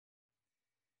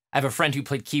I have a friend who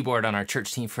played keyboard on our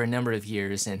church team for a number of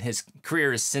years, and his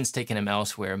career has since taken him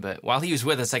elsewhere. But while he was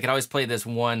with us, I could always play this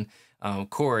one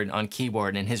chord on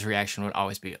keyboard, and his reaction would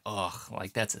always be, "Ugh,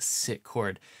 like that's a sick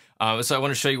chord." So I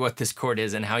want to show you what this chord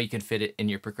is and how you can fit it in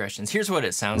your progressions. Here's what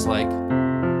it sounds like.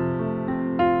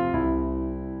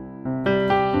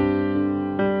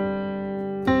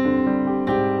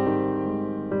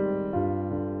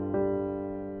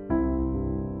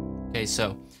 Okay,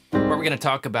 so what we're going to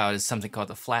talk about is something called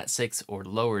the flat sixth or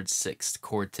lowered sixth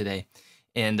chord today.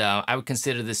 And I would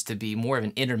consider this to be more of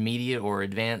an intermediate or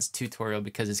advanced tutorial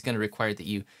because it's going to require that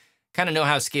you kind of know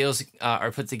how scales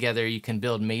are put together. You can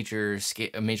build major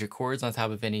chords on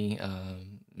top of any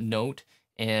note,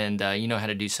 and you know how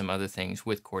to do some other things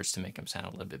with chords to make them sound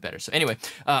a little bit better. So anyway,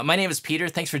 my name is Peter.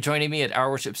 Thanks for joining me at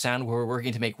OurWorshipSound, where we're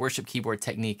working to make worship keyboard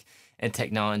technique and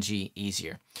technology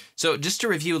easier. So just to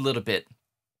review a little bit,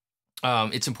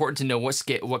 it's important to know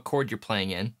what chord you're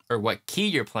playing in, or what key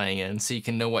you're playing in, so you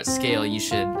can know what scale you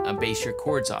should base your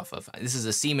chords off of. This is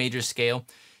a C major scale.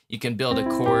 You can build a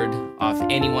chord off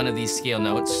any one of these scale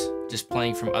notes, just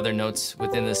playing from other notes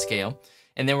within the scale.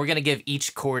 And then we're going to give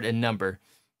each chord a number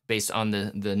based on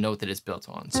the note that it's built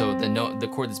on. So the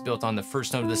chord that's built on the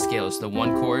first note of the scale is the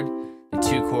 1 chord, the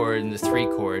 2 chord, and the 3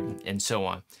 chord, and so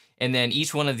on. And then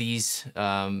each one of these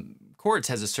chords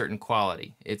has a certain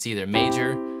quality. It's either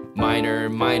major, minor,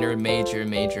 minor, major,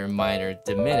 major, minor,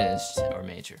 diminished, or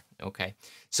major. Okay,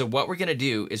 so what we're gonna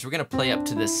do is we're gonna play up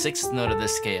to the 6th note of the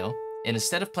scale, and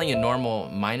instead of playing a normal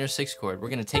minor 6 chord, we're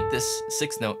gonna take this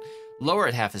 6th note, lower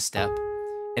it half a step,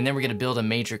 and then we're gonna build a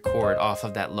major chord off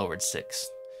of that lowered 6th.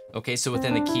 Okay, so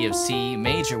within the key of C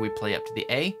major, we play up to the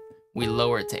A, we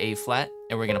lower it to A flat,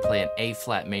 and we're gonna play an A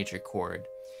flat major chord.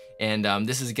 And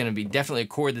this is gonna be definitely a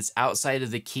chord that's outside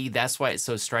of the key. That's why it's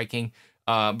so striking.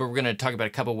 But we're going to talk about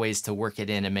a couple ways to work it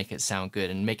in and make it sound good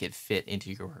and make it fit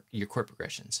into your chord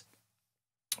progressions.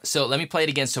 So let me play it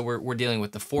again. So we're dealing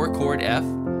with the 4 chord F,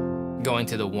 going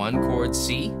to the 1 chord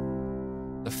C,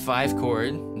 the 5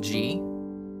 chord G,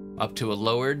 up to a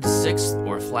lowered 6th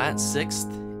or flat 6th,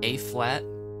 A flat,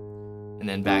 and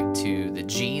then back to the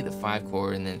G, the 5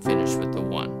 chord, and then finish with the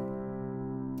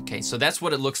 1. Okay, so that's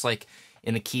what it looks like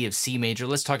in the key of C major.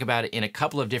 Let's talk about it in a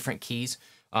couple of different keys.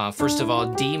 First of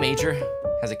all, D major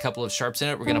has a couple of sharps in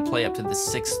it. We're going to play up to the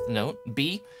 6th note.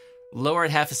 B, lower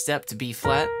it half a step to B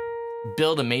flat,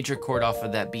 build a major chord off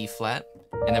of that B flat,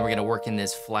 and then we're going to work in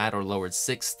this flat or lowered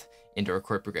 6th into our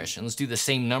chord progression. Let's do the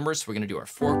same numbers. We're going to do our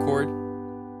 4 chord,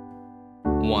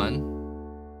 1,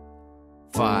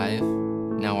 5,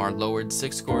 now our lowered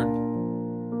 6th chord,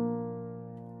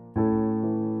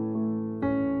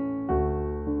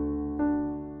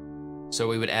 so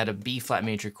we would add a B flat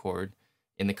major chord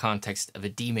in the context of a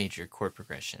D major chord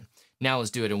progression. Now let's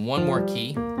do it in one more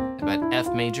key, about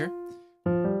F major.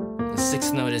 The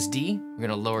 6th note is D. We're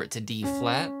gonna lower it to D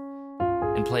flat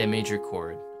and play a major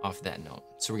chord off that note.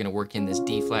 So we're gonna work in this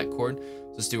D flat chord.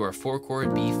 So let's do our 4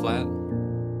 chord B flat,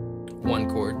 1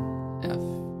 chord F,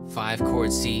 5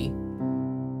 chord C,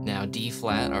 now D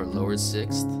flat, our lowered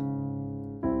 6th.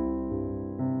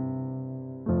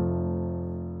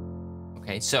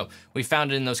 Okay, so we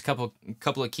found it in those couple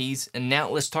of keys, and now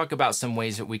let's talk about some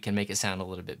ways that we can make it sound a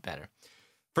little bit better.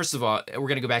 First of all, we're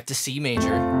gonna go back to C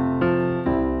major.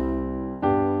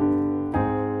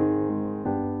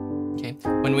 Okay,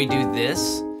 when we do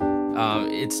this,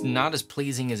 it's not as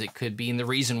pleasing as it could be, and the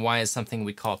reason why is something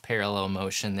we call parallel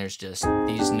motion. There's just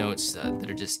these notes that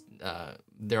are just,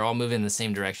 they're all moving in the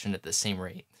same direction at the same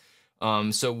rate.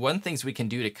 So one things we can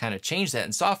do to kind of change that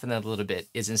and soften that a little bit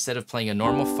is instead of playing a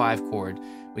normal 5 chord,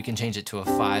 we can change it to a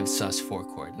 5 sus 4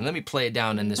 chord. And let me play it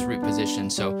down in this root position.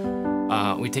 So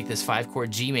we take this 5 chord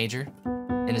G major,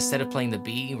 and instead of playing the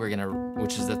B,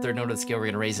 which is the 3rd note of the scale, we're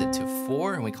gonna raise it to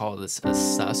 4, and we call this a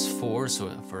sus 4,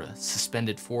 so for a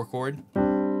suspended 4 chord.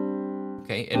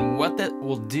 Okay, and what that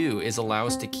will do is allow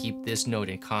us to keep this note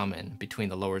in common between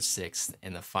the lowered 6th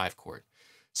and the 5 chord.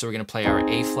 So we're gonna play our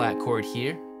A flat chord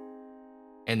here,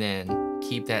 and then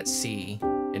keep that C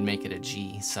and make it a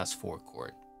G sus 4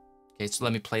 chord. Okay, so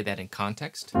let me play that in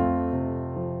context.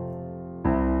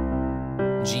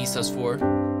 G sus 4.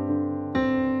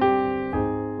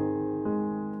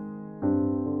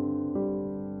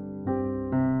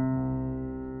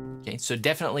 Okay, so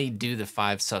definitely do the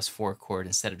 5 sus 4 chord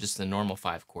instead of just the normal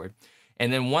 5 chord.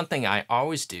 And then one thing I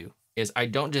always do is I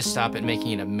don't just stop at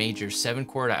making it a major 7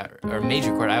 chord or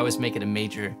major chord. I always make it a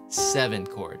major 7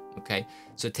 chord, okay?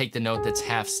 So take the note that's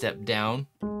half step down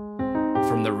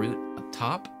from the root up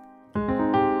top,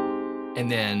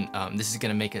 and then this is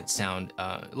gonna make it sound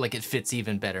like it fits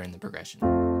even better in the progression.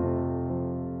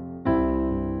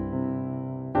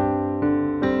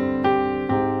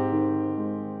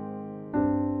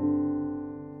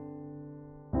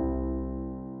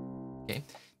 Okay.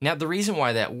 Now, the reason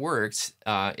why that works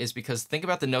is because think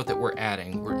about the note that we're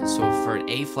adding. So for an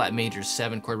A flat major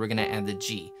 7 chord, we're going to add the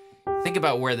G. Think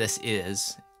about where this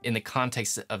is in the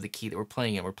context of the key that we're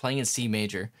playing in. We're playing in C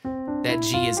major. That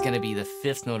G is going to be the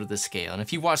 5th note of the scale. And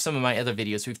if you watch some of my other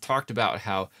videos, we've talked about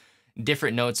how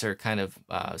different notes are kind of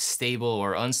stable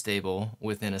or unstable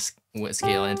within a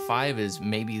scale, and 5 is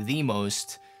maybe the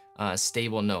most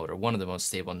stable note, or one of the most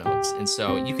stable notes. And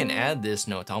so you can add this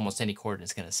note to almost any chord and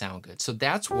it's going to sound good. So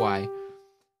that's why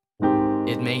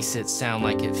it makes it sound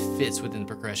like it fits within the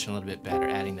progression a little bit better,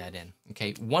 adding that in.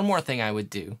 Okay, one more thing I would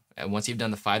do, once you've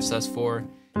done the 5 sus4,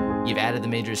 you've added the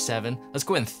major 7, let's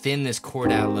go ahead and thin this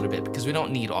chord out a little bit, because we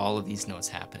don't need all of these notes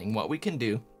happening. What we can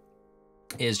do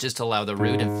is just allow the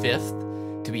root and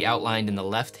 5th to be outlined in the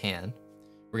left hand.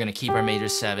 We're going to keep our major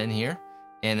 7 here,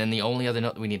 and then the only other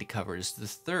note that we need to cover is the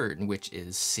 3rd, which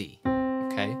is C.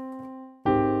 Okay?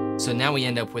 So now we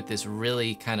end up with this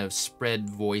really kind of spread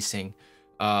voicing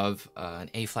of an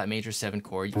A flat major 7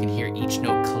 chord. You can hear each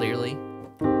note clearly.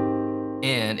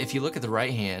 And if you look at the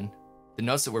right hand, the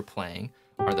notes that we're playing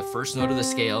are the 1st note of the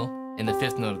scale and the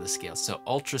 5th note of the scale. So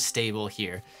ultra stable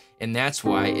here. And that's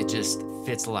why it just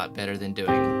fits a lot better than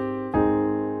doing.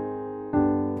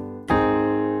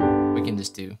 We can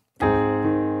just do.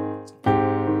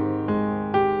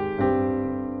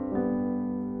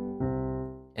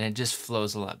 And it just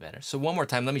flows a lot better. So one more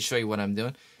time, let me show you what I'm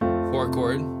doing. 4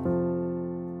 chord,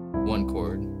 1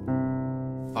 chord,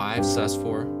 5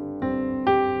 sus4.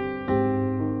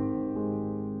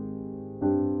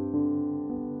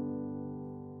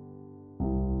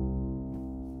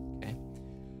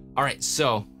 All right,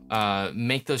 so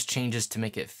make those changes to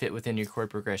make it fit within your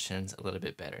chord progressions a little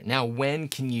bit better. Now, when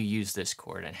can you use this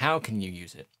chord and how can you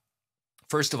use it?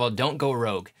 First of all, don't go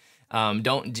rogue.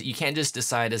 You can't just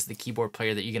decide as the keyboard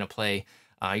player that you're gonna play,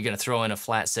 you're gonna throw in a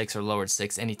flat 6 or lowered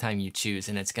 6 anytime you choose,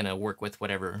 and it's gonna work with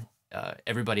whatever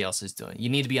everybody else is doing. You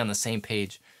need to be on the same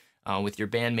page with your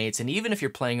bandmates, and even if you're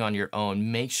playing on your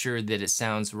own, make sure that it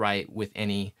sounds right with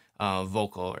any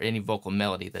vocal or any vocal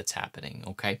melody that's happening,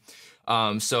 okay?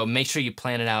 So make sure you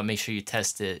plan it out, make sure you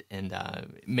test it, and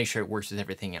make sure it works with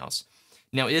everything else.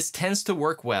 Now, this tends to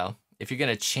work well. If you're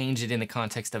going to change it in the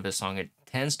context of a song, it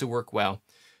tends to work well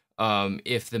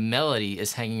if the melody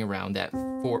is hanging around that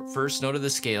 1st note of the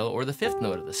scale or the 5th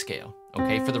note of the scale,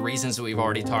 okay? For the reasons that we've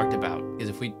already talked about. Because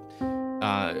if we,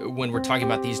 when we're talking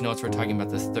about these notes, we're talking about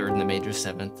the 3rd and the major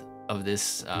 7th of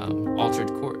this altered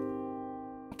chord.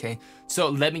 Okay, so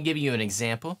let me give you an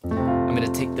example. I'm going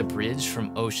to take the bridge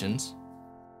from Oceans.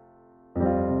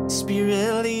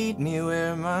 Spirit, lead me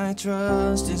where my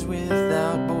trust is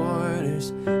without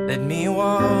borders. Let me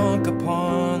walk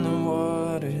upon the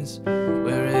waters,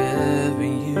 wherever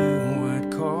you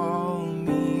would call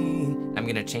me. I'm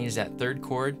going to change that 3rd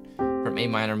chord from A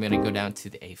minor. I'm going to go down to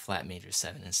the A flat major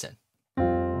 7 instead.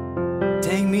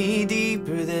 Take me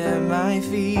deeper than my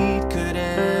feet could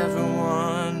ever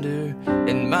wander,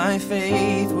 and my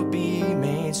faith will be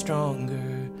made stronger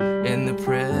in the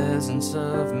presence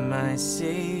of my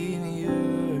Savior.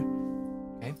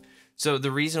 Okay, so the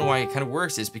reason why it kind of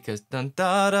works is because dun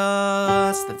da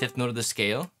da, it's the 5th note of the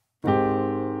scale,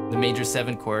 the major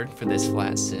 7 chord for this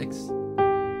flat 6,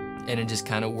 and it just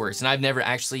kind of works. And I've never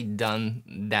actually done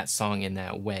that song in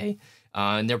that way.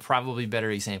 And there are probably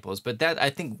better examples, but that I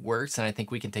think works, and I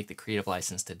think we can take the creative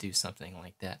license to do something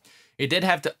like that. It did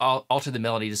have to alter the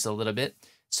melody just a little bit.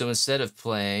 So instead of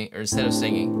playing, or instead of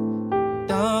singing,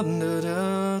 da, da,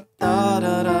 da, da,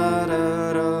 da, da,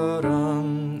 da, da,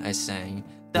 I sang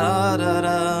da, da,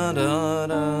 da, da,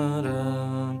 da,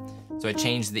 da. So I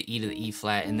changed the E to the E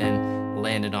flat and then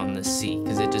landed on the C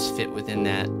because it just fit within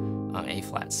that A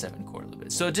flat 7 chord a little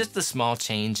bit. So just a small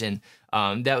change, and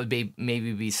that would be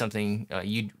maybe be something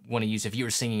you'd want to use if you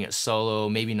were singing it solo.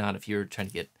 Maybe not if you were trying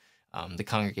to get the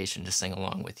congregation to sing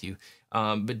along with you.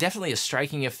 But definitely a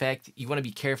striking effect. You want to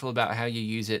be careful about how you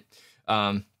use it,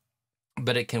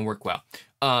 but it can work well.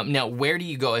 Now, where do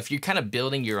you go? If you're kind of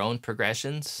building your own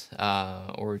progressions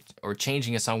or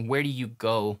changing a song, where do you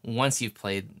go once you've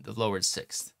played the lowered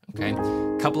 6th? Okay,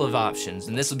 couple of options,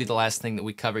 and this will be the last thing that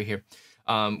we cover here.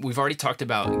 We've already talked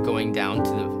about going down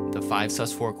to the 5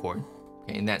 sus4 chord,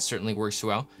 okay, and that certainly works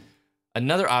well.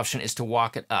 Another option is to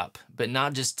walk it up, but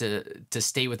not just to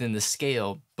stay within the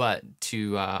scale, but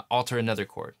to alter another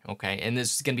chord, okay? And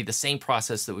this is going to be the same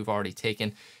process that we've already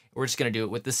taken. We're just going to do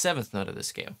it with the 7th note of the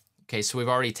scale. Okay, so we've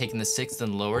already taken the 6th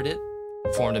and lowered it,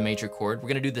 formed a major chord. We're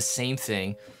going to do the same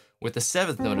thing with the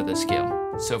 7th note of the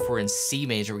scale. So if we're in C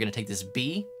major, we're going to take this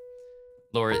B,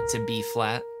 lower it to B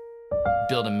flat,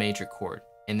 build a major chord.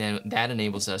 And then that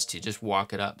enables us to just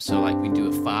walk it up. So like we do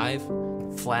a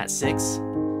 5, flat 6,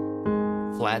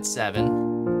 flat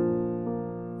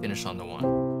 7, finish on the 1.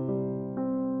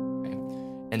 Okay.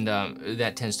 And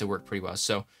that tends to work pretty well.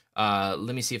 So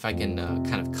let me see if I can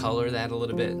kind of color that a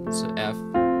little bit. So F, 5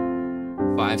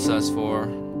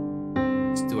 sus4.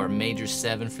 Let's do our major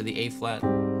 7 for the A flat.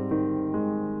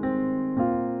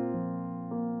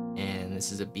 And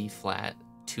this is a B flat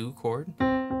 2 chord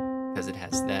because it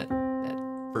has that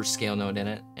first scale note in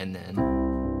it, and then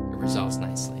it resolves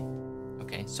nicely.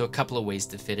 Okay, so a couple of ways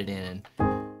to fit it in.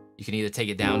 You can either take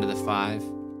it down to the 5,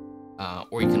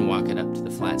 or you can walk it up to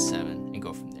the flat 7 and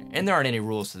go from there. And there aren't any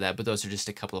rules to that, but those are just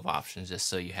a couple of options just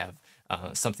so you have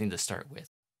something to start with.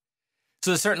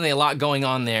 So there's certainly a lot going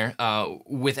on there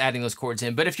with adding those chords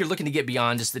in. But if you're looking to get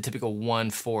beyond just the typical 1,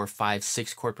 4, 5,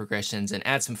 6 chord progressions and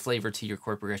add some flavor to your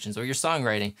chord progressions or your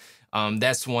songwriting,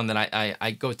 that's one that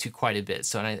I go to quite a bit.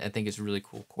 So I think it's a really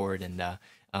cool chord, and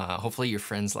hopefully your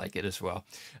friends like it as well.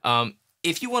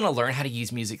 If you want to learn how to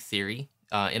use music theory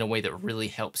in a way that really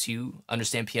helps you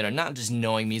understand piano, not just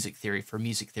knowing music theory for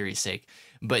music theory's sake,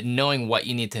 but knowing what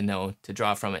you need to know to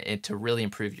draw from it and to really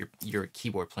improve your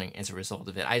keyboard playing as a result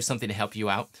of it, I have something to help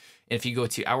you out. And if you go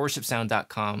to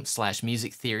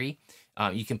OurWorshipSound.com/music theory,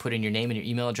 you can put in your name and your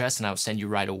email address, and I'll send you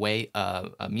right away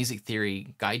a music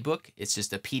theory guidebook. It's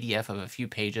just a PDF of a few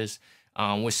pages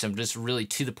with some just really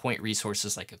to-the-point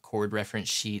resources like a chord reference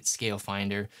sheet, scale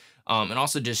finder, and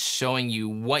also just showing you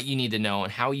what you need to know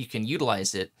and how you can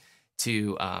utilize it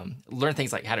to learn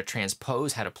things like how to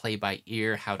transpose, how to play by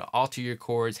ear, how to alter your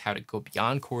chords, how to go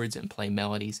beyond chords and play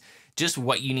melodies, just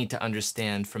what you need to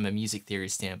understand from a music theory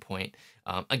standpoint.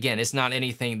 Again, it's not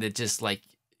anything that just like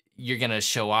you're going to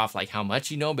show off like how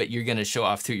much you know, but you're going to show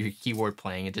off through your keyboard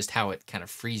playing and just how it kind of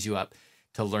frees you up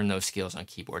to learn those skills on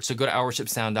keyboard. So go to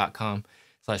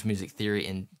OurWorshipSound.com/music theory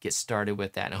and get started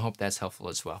with that. And I hope that's helpful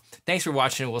as well. Thanks for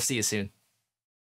watching. We'll see you soon.